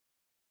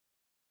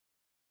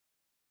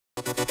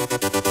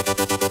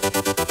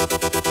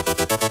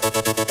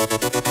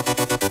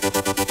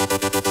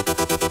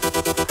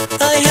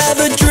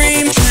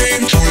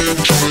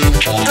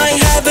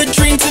the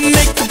dream to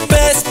make the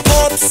best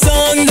pop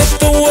song that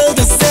the world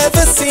has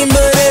ever seen.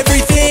 But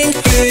every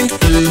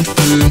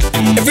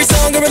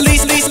song I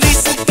release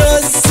it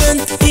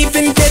doesn't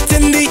even get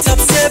in the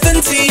top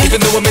 17. Even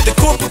though I made the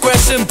chord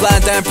progression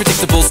bland and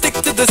predictable, stick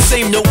to the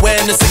same note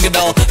when I sing it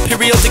all,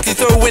 periodically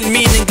throw in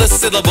meaningless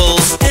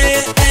syllables.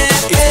 It's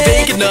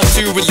vague enough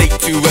to relate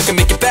to. I can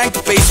make it bang the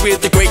bass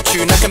with a great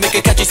tune. I can make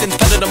a catchy synth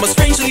pattern on my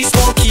strangely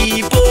small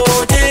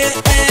keyboard.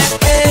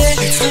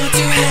 It's not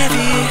too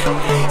heavy,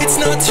 it's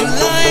not too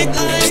light.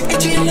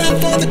 Edgy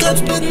enough for the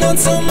clubs, but not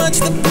so much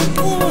that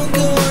people won't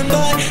go on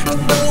by. But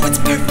though it's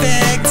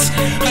perfect,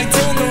 I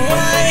don't know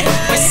why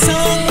my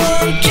song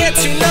won't get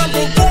to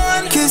number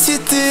one. Cause you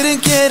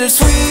didn't get a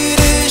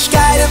Swedish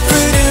guy to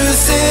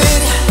produce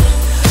it,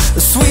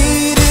 a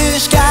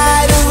Swedish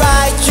guy to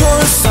write your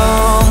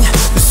song,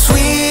 a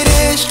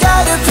Swedish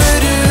guy to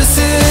produce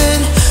it.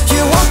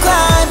 You won't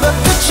climb up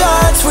the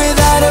charts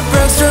without a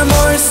Bergstrom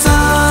or a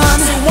Sun.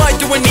 So why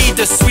do I need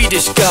a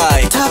Swedish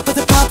guy? Top of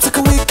the pops like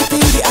a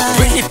Wikipedia.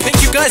 Britney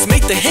Pink, you guys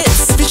make the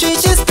hits. If you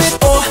change this bit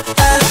or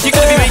you're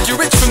gonna be major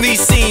rich from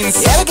these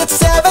scenes. Yeah, we got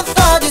 7th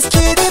largest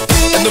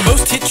GDP and the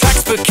most hit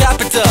tracks per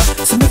capita.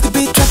 So make the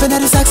beat dropping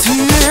at his sax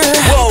here.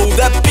 Whoa,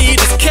 that beat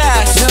is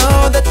cash.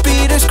 No, that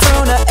beat is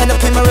krona, and I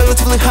pay my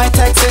relatively high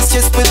taxes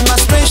just with my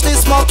strangely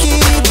small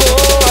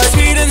keyboard.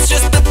 Sweden's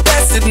just the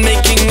best at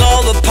making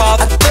all the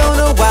pop. I don't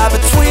know why,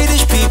 but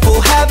Swedish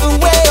people have a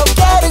way of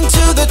getting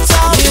to the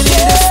top. You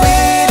need a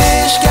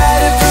Swedish guy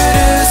to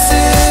produce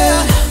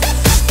it,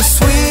 a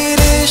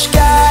Swedish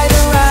guy to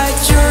write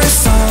your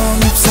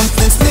song. If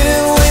something's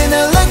new in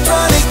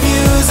electronic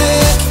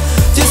music,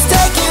 just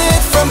take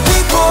it from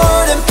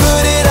keyboard and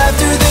put it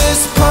after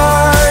this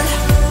part.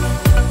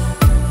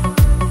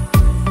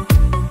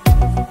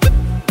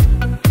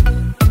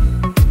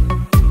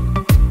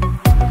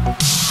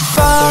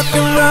 Fuck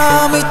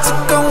around, we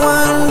took on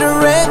one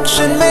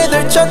direction, made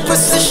their chart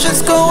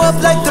positions go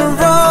up like the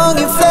wrong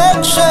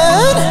inflection.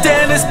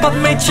 Dennis Pop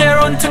made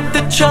Sharon, took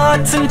the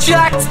charts and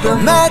jacked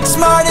them. Max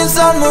Martin's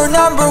on more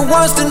number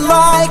ones than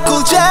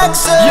Michael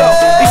Jackson. Yo,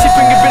 easy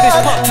bringing British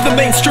pop to the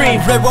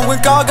mainstream. Red one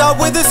with Gaga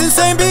with this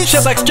insane beat.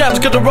 Shellback's jams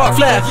got a rock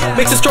flair,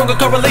 makes a stronger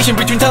correlation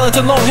between talent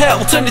and long hair.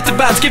 Alternative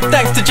bands give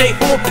thanks to Jay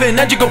Orpin,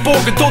 Andrew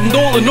Borg, Todd and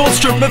Nolan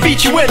Nordstrom.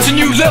 Avicii went to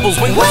new levels.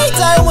 Wait,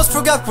 I almost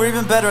forgot we're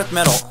even better at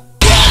metal.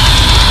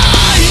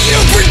 You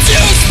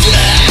produced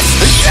this!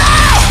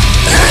 Yeah!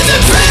 And the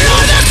pain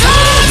on the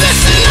cold,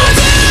 listen on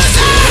this!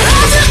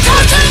 As it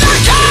comes to the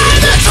guy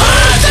that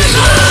tries to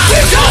love,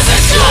 because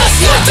it's just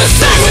not the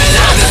same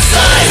without the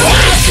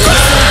sidewalk.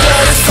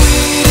 A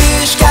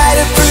Swedish guy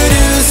to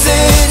produce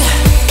it,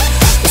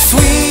 a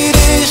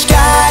Swedish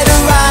guy to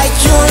write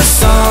your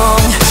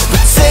song.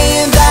 But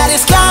saying that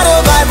is kind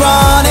of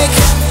ironic,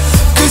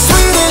 cause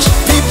Swedish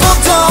people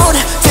don't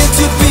tend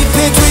to be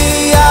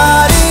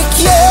patriotic,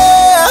 yeah.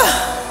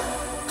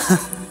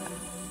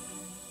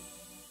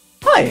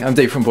 Hi, I'm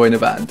Dave from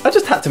Boyinaband. I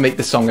just had to make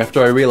this song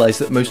after I realised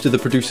that most of the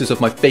producers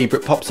of my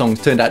favourite pop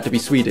songs turned out to be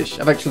Swedish.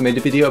 I've actually made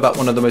a video about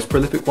one of the most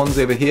prolific ones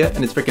over here,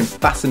 and it's freaking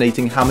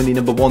fascinating how many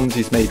number ones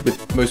he's made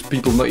with most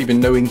people not even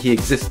knowing he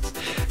exists.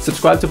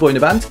 Subscribe to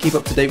Boyinaband to keep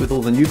up to date with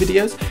all the new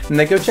videos, and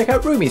then go check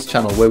out Rumi's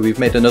channel where we've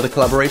made another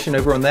collaboration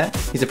over on there.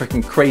 He's a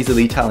freaking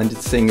crazily talented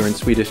singer and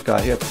Swedish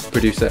guy,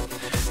 producer.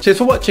 Cheers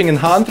for watching, and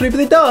han through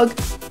the dog!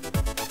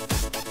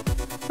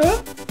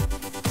 Huh?